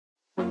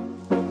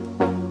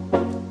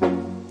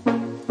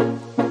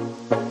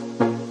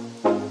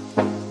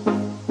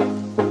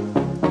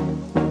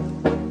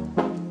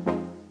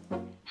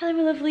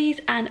lovelies,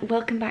 and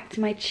welcome back to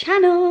my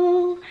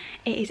channel.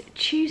 It is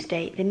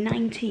Tuesday the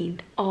 19th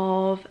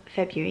of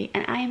February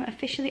and I am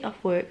officially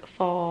off work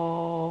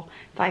for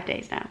 5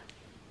 days now.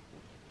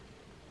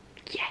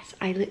 Yes,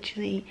 I've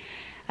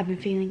been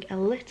feeling a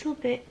little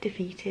bit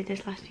defeated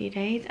this last few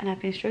days and I've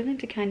been struggling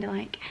to kind of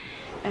like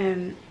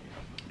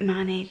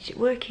manage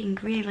working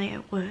really late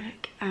at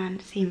work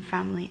and seeing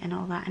family and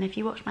all that. And if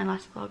you watched my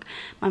last vlog,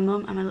 my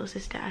mum and my little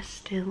sister are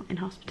still in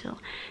hospital,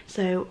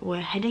 so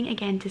we're heading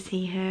again to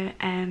see her.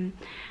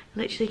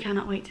 Literally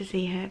cannot wait to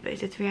see her, but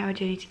it's a 3-hour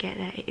journey to get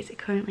there. It is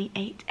currently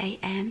 8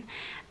 AM,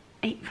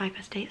 5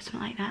 past 8 or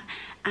something like that,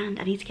 and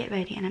I need to get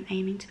ready and I'm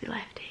aiming to be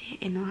left here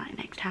in the like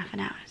next half an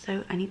hour.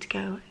 So I need to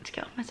go to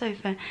get off my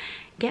sofa,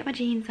 get my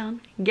jeans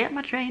on, get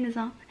my trainers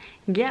on,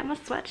 get my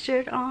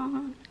sweatshirt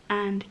on,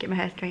 and get my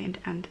hair straightened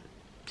and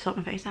sort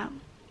my face out.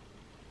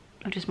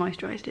 I've just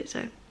moisturised it,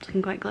 so it's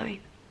looking quite glowy.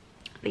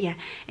 But yeah,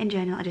 in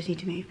general I just need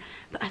to move.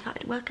 But I thought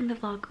I'd welcome the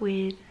vlog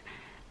with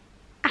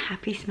a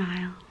happy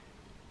smile.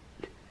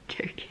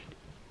 Joking.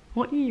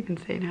 What are you even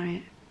saying,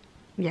 Harriet?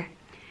 Yeah,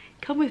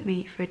 come with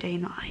me for a day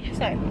in the life.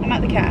 So I'm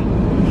at the car.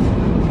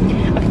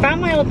 I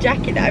found my old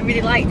jacket that I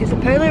really liked. It's a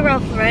Polo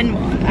Ralph Lauren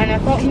one, and I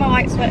thought with my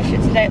white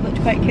sweatshirt today it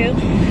looked quite cool.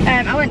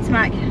 I went to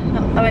Mac.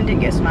 I didn't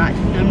get smart.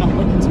 I'm not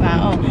looking smart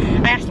at all.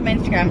 I asked on my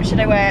Instagram, should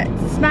I wear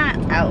a smart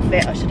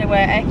outfit or should I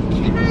wear a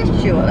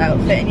casual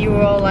outfit? And you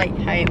were all like,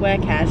 Harriet, wear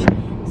cash.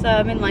 So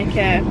I'm in like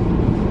a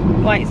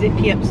white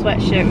zippy up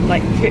sweatshirt with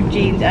like ripped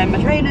jeans and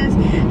my trainers.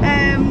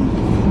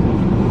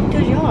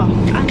 Does yours?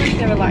 I like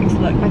the relaxed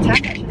look. My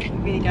tan actually looks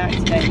really dark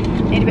today.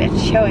 Need a bit of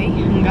chilly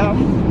and go.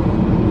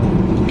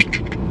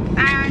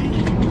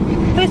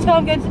 And first of all,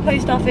 I'm going to the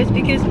post office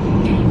because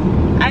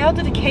I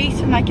ordered a case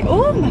for my.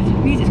 Oh, my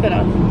music's gone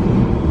off.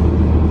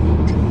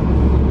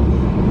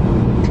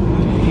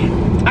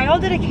 I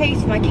ordered a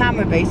case for my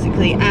camera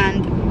basically,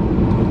 and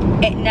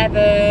it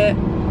never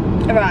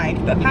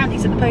arrived. But apparently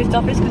it's at the post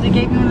office because they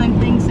gave me one of them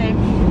things saying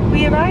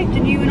we arrived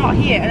and you were not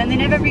here, and then they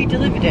never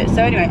re-delivered it.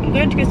 So anyway, I'm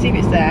going to go see if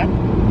it's there.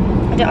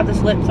 I don't have the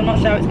slip, so I'm not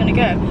sure how it's going to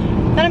go.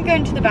 Then I'm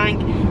going to the bank,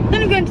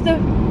 then I'm going to the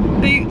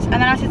Boots, and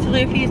then I said to Lou,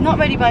 if he's not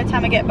ready by the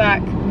time I get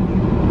back,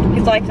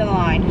 his life's on the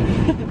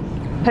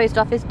line. Post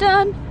office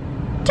done.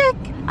 Tick.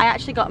 I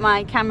actually got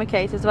my camera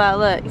case as well.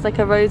 Look, it's like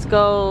a rose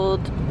gold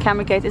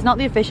camera case. It's not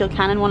the official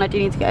Canon one. I do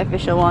need to get an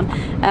official one.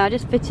 I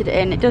just fitted it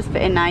in. It does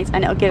fit in nice,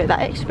 and it'll give it that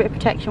extra bit of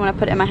protection when I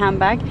put it in my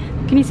handbag.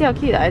 Can you see how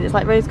cute that is? It's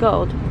like rose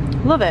gold.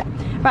 Love it.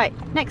 Right,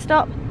 next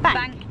stop,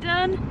 bank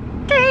done.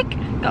 Tick.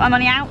 Got my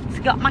money out.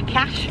 Got my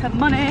cash and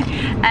money.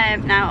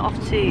 Now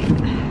off to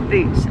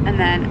Boots and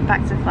then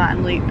back to the flat,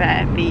 and Luke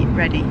better be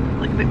ready.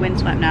 Look a bit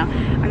windswept now.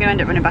 I'm gonna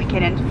end up running back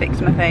in and fix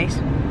my face.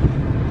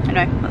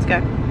 Anyway, let's go.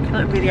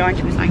 I look really orange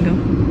in this angle.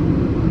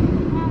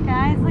 Oh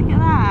guys, look at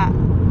that.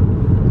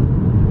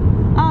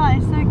 Oh,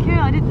 it's so cool.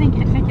 I didn't think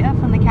it'd pick it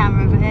up on the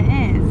camera, but it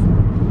is.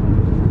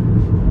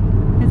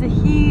 There's a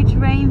huge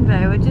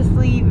rainbow. We're just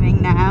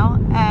leaving now.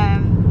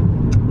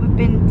 We've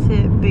been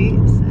to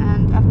Boots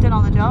and I've done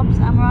all the jobs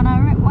and we're on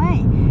our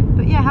way.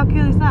 But yeah, how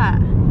cool is that?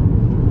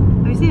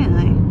 Have you seen it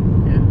though?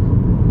 Yeah.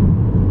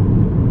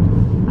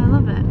 I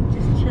love it.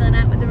 Just chilling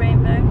out with the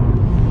rainbow.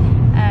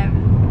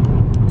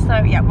 So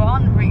yeah, we're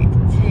en route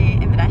to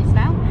Inverness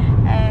now.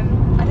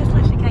 I just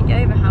literally can't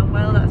get over how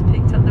well that's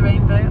picked up the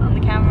rainbow on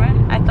the camera.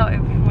 I thought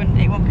it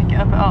won't pick it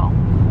up at all,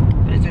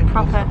 but it's a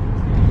proper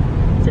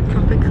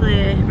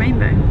clear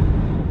rainbow.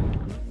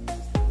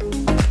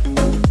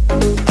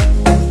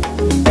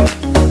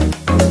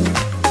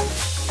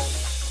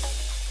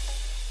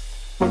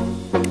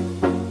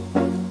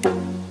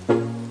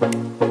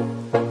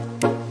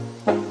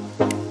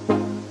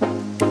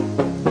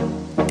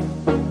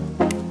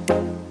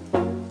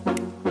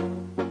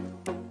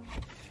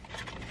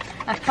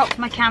 I've propped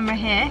my camera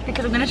here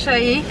because I'm going to show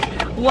you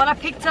what I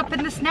picked up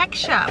in the snack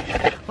shop.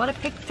 What I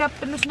picked up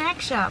in the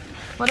snack shop.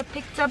 What I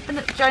picked up in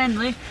the... Join in,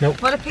 Lou.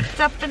 Nope. What I picked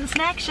up in the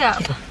snack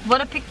shop.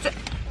 What I picked up...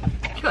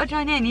 You got to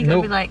join in. You got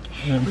to be like,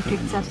 we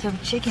picked up some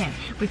chicken.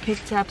 We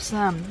picked up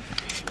some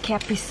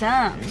Capri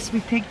Suns.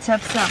 We picked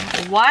up some...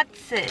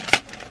 What's it?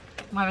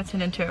 Why have I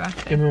turned into a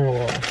rabbit? Give me more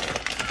water.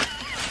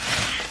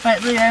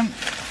 Right, Lou,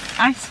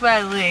 I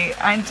swear, Lou,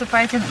 I'm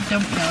surprised you haven't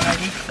dumped me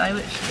already because I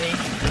literally...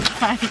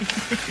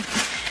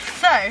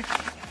 So,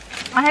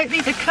 I hope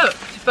these are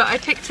cooked, but I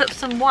picked up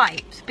some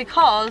wipes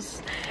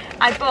because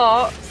I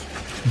bought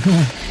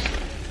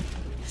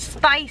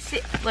spicy...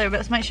 Look,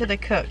 let's make sure they're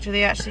cooked. Are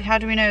they actually, how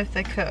do we know if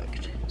they're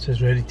cooked? It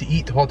says ready to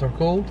eat, hot or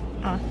cold.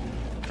 Oh.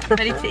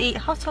 Ready to eat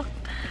hot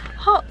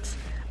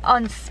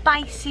on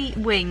spicy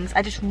wings.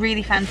 I just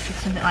really fancy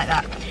something like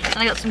that. And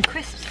I got some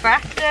crisps for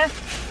after,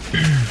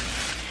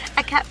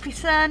 a Capri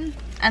Sun,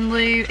 and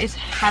Lou is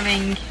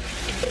having,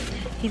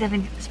 he's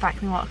having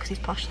sparkling water because he's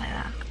posh like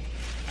that.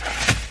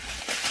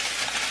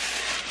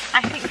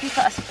 I think if you've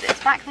got a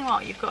sparkling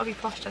water, you've got to be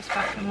posh to have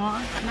sparkling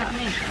water. You know what I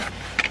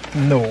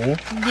mean? No.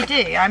 You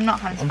do? I'm not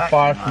having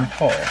sparkling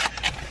water.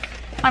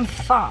 I'm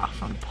far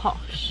from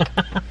posh. I'm far from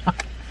posh.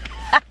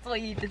 That's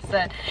what you just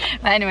said.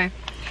 But anyway,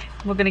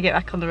 we're gonna get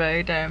back on the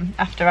road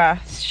after our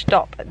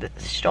stop at the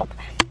stop.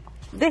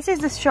 This is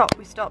the shop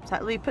we stopped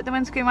at. Louis, put the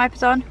windscreen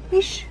wipers on.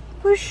 Whoosh,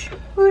 whoosh,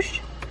 whoosh.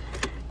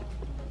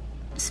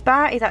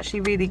 Spar is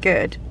actually really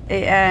good.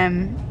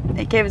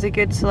 It gave us a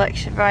good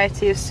selection,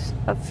 variety of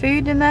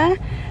food in there.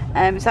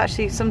 It's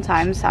actually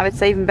sometimes, I would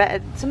say, even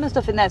better. Some of the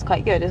stuff in there is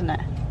quite good, isn't it?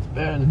 It's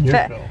better than your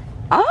show.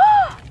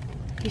 Ah!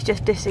 He's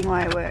just dissing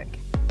where I work.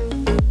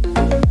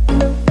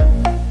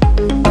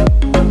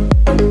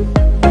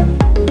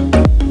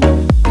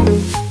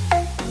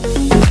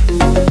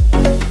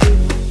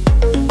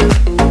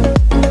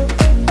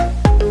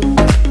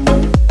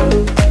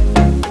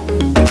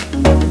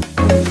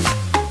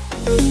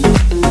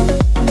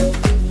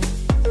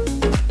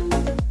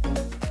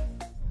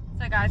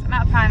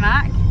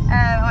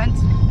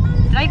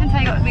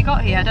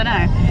 I don't know.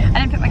 I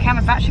didn't put my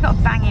camera back. I've actually got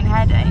a banging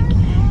headache.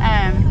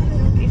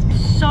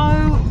 It's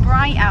so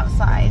bright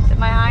outside that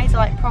my eyes are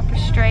like proper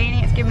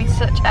straining. It's giving me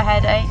such a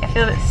headache. I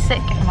feel a bit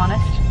sick if I'm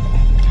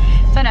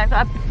honest. So no, I've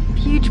got a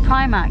huge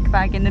Primark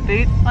bag in the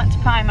boot. Went to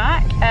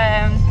Primark.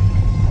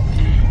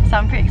 So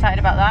I'm pretty excited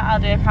about that. I'll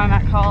do a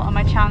Primark haul on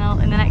my channel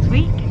in the next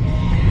week.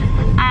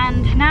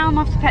 And now I'm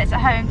off to Pets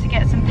at Home to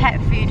get some pet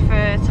food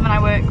for someone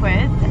I work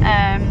with.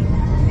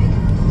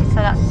 So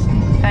that's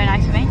very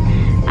nice for me.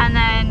 And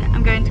then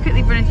I'm going to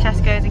quickly run into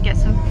Tesco's and get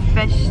some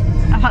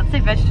I'm about to say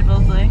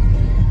vegetables though.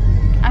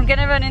 I'm going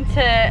to run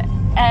into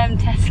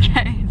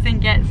Tesco's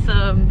and get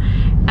some,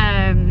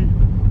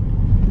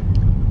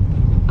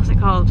 what's it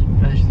called?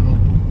 Vegetable.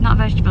 Not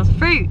vegetables,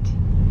 fruit.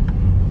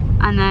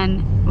 And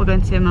then we're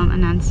going to see Mum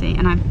and Nancy,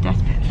 and I'm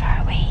desperate for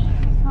a wee.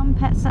 From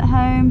Pets at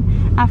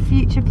Home, our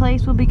future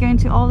place we'll be going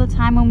to all the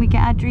time when we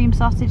get our dream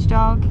sausage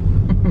dog.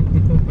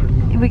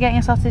 We're getting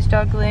a sausage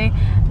dog, Lou,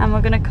 and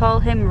we're going to call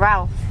him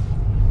Ralph.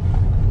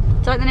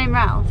 Do you like the name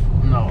Ralph?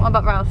 No. What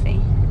about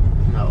Ralphie?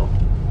 No.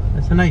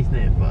 It's a nice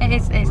name, but...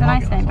 It's a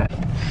nice name, but...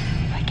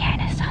 We're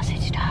getting a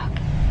sausage dog.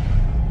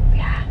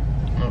 Yeah.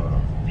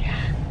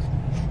 Yeah.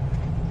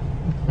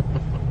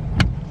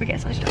 We get a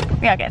sausage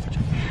dog. Yeah, I'll get a sausage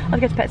dog. I'll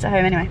go to Pets at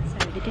Home anyway.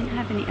 So they didn't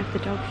have any of the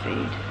dog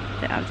food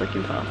that I was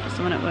looking for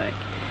someone at work.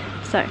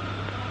 So,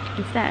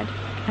 instead,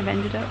 I've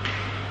ended up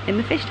in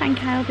the fish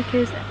tank aisle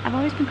because I've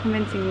always been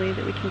convincing Lou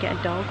that we can get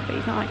a dog, but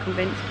he's not like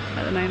convinced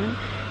at the moment.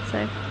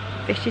 So,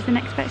 fish is the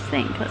next best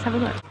thing. Let's have a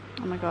look.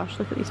 Oh my gosh,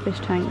 look at these fish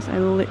tanks. I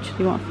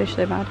literally want fish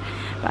so bad.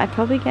 But I'd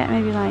probably get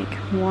maybe like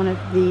one of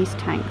these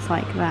tanks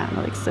like that.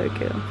 That looks so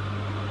cool.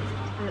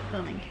 Is it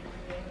filming?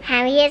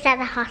 Harriet's at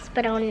the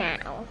hospital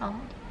now. Oh.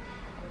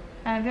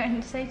 Have you got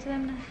anything to say to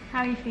them? How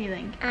are you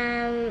feeling?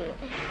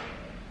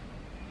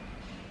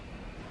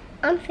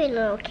 I'm feeling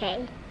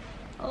okay.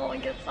 Oh,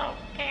 you're so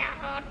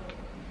scared.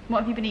 What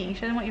have you been eating?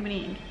 Show them what you've been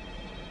eating.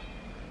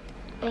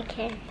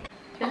 Okay.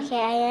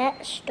 Okay, I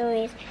got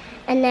stories.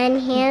 And then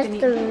here's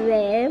the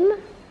room.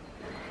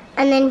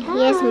 And then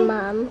here's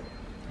Mum.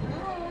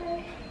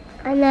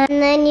 And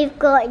then you've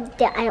got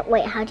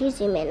wait, how do you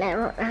zoom in? I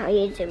don't know how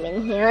you zoom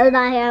in here. I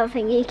don't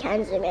think you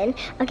can zoom in.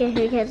 Okay,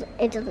 who cares?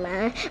 It doesn't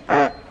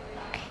matter.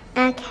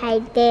 Okay,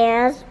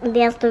 there's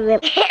the room.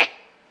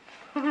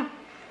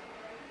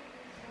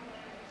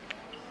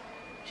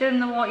 Show them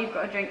the water you've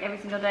got to drink every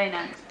single day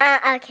now.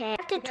 Okay.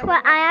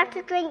 I have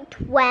to drink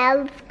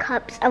 12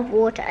 cups of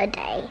water a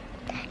day.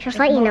 Just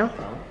like you know.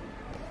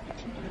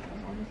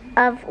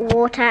 Of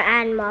water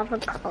and mother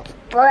cup.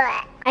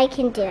 But I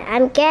can do it.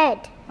 I'm good.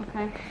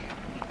 Okay.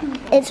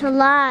 It's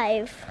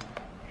alive.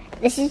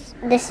 This is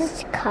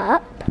a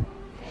cup.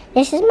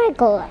 This is my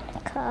glass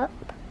cup.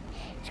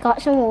 It's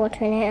got some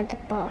water in it at the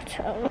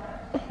bottom.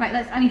 Right,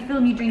 let's only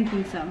film you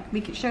drinking some.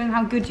 We can show them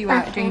how good you are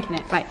at drinking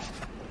it. Right.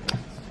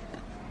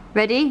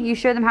 Ready? You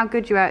show them how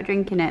good you are at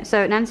drinking it.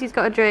 So Nancy's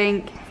got to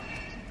drink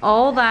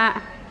all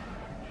that.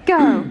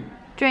 Go.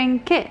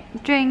 Drink it.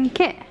 Drink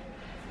it.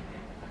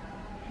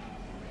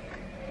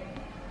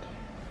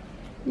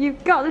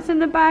 You've got this in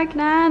the bag,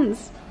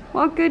 Nance.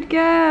 What a good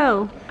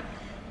girl.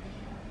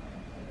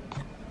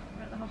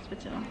 We're at the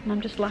hospital and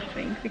I'm just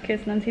laughing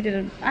because Nancy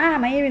didn't... Ah,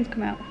 my earrings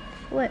come out.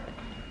 Flip.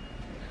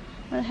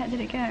 Where the heck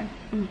did it go? I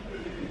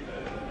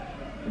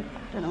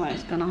don't know where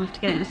it's gone. I'll have to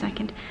get it in a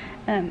second.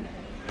 Where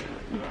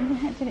the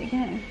heck did it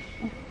go?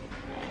 Oh.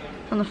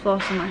 It's on the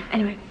floor somewhere.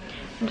 Anyway,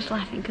 I'm just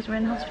laughing because we're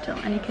in the hospital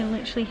and you can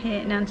literally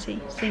hear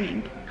Nancy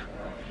singing.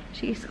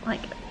 She's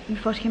like,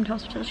 before she came to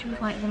hospital, she was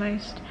like the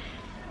most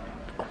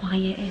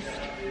quietest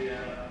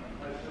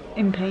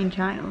in pain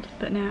child,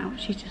 but now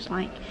she's just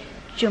like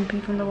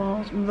jumping from the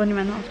walls, running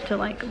around the hospital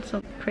like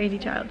some crazy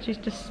child. She's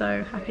just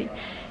so happy.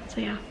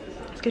 So yeah,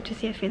 it's good to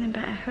see her feeling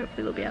better.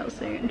 Hopefully we'll be out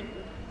soon.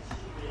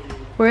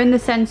 We're in the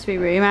sensory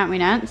room, aren't we,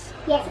 Nance?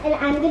 Yes, and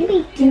I'm going to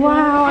be doing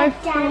a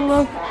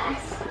dance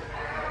first.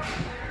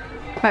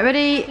 Right,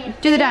 ready? Okay,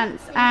 do the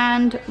dance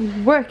and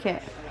work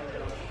it.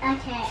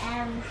 Okay,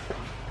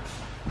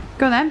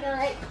 go on then.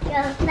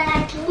 Girls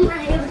back to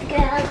my old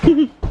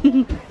girl.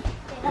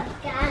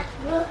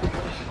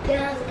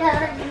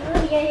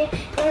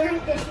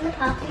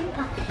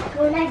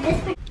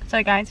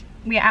 So guys,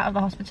 we are out of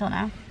the hospital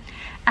now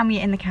and we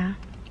are in the car.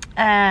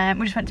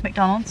 We just went to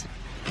McDonald's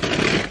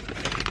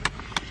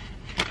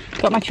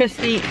Got my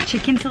trusty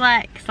chicken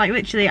selects. Like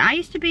literally, I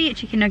used to be a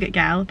chicken nugget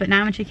gal, but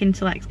now I'm a chicken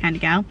selects kind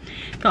of gal.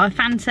 Got a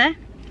Fanta,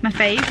 my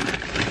fave.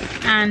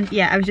 And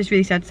yeah, I was just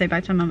really sad to say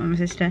bye to my mum and my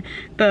sister.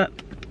 But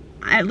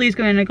Lou's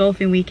going on a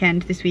golfing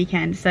weekend this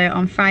weekend. So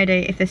on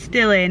Friday, if they're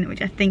still in,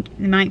 which I think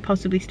they might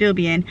possibly still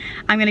be in,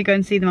 I'm going to go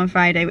and see them on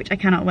Friday, which I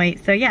cannot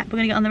wait. So yeah, we're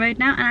going to get on the road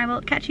now and I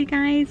will catch you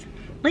guys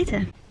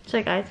later.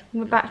 So guys,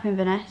 we're back from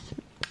Inverness.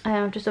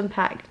 I've just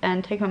unpacked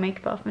and taken my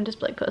makeup off and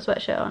just like put a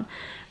sweatshirt on.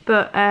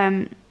 But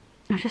I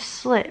just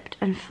slipped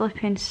and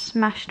flipping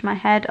smashed my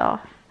head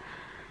off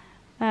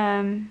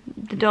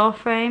the door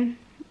frame.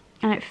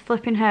 And it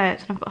flipping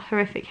hurts and I've got a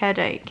horrific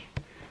headache.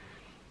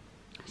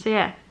 So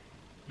yeah,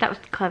 that was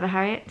clever,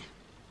 Harriet.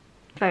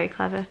 Very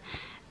clever.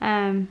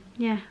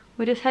 Yeah,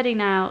 we're just heading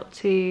now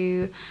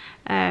to,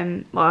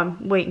 well,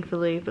 I'm waiting for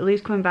Lou, but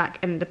Lou's coming back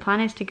and the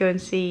plan is to go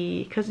and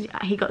see, because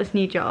he got this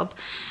new job,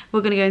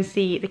 we're going to go and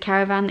see the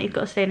caravan. He's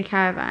got to stay in a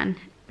caravan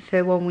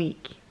for 1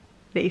 week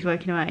that he's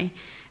working away.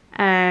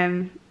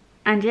 And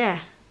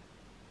yeah,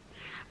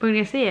 we're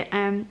going to go see it.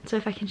 So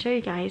if I can show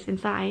you guys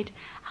inside,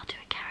 I'll do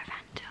a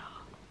caravan tour.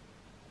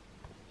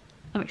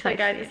 I'm excited.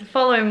 So guys, it's the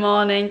following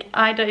morning.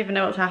 I don't even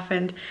know what's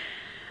happened.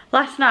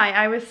 Last night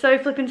I was so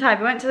flipping tired.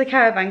 We went to the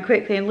caravan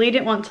quickly and Lee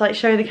didn't want to like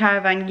show the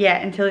caravan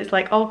yet until it's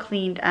like all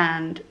cleaned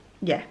and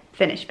yeah,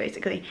 finished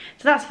basically.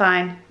 So that's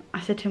fine.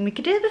 I said to him we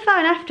could do the before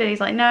and after, and he's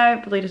like no,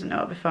 but Lee doesn't know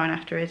what before and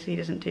after is. He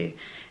doesn't do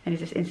any of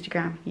this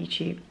Instagram,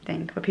 YouTube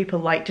thing where people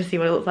like to see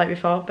what it looks like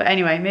before. But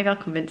anyway, maybe I'll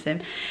convince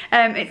him.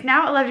 It's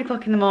now 11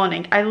 o'clock in the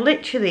morning. I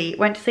literally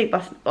went to sleep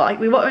last, like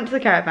we went to the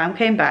caravan,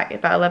 came back at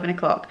about 11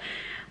 o'clock.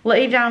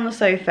 Lay down on the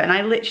sofa and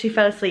I literally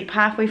fell asleep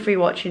halfway through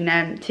watching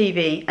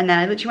TV, and then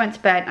I literally went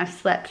to bed and I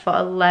slept for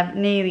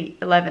nearly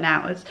 11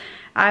 hours.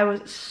 I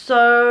was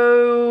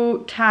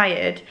so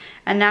tired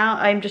and now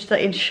I'm just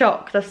like in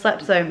shock because I've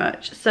slept so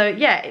much. So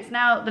yeah, it's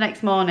now the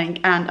next morning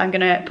and I'm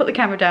gonna put the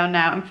camera down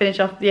now and finish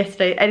off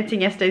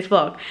editing yesterday's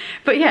vlog.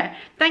 But yeah,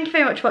 thank you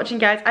very much for watching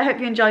guys. I hope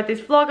you enjoyed this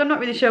vlog. I'm not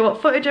really sure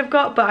what footage I've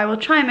got, but I will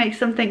try and make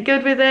something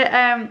good with it.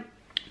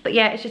 But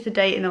yeah, it's just a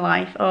day in the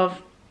life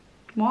of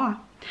moi.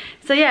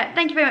 So yeah,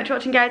 thank you very much for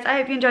watching guys. I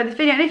hope you enjoyed this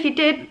video, and if you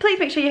did, please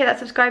make sure you hit that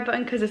subscribe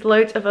button because there's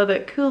loads of other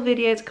cool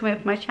videos coming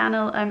up on my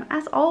channel,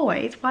 as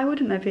always. Why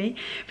wouldn't there be?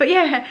 But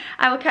yeah,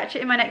 I will catch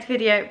you in my next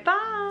video.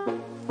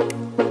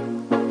 Bye!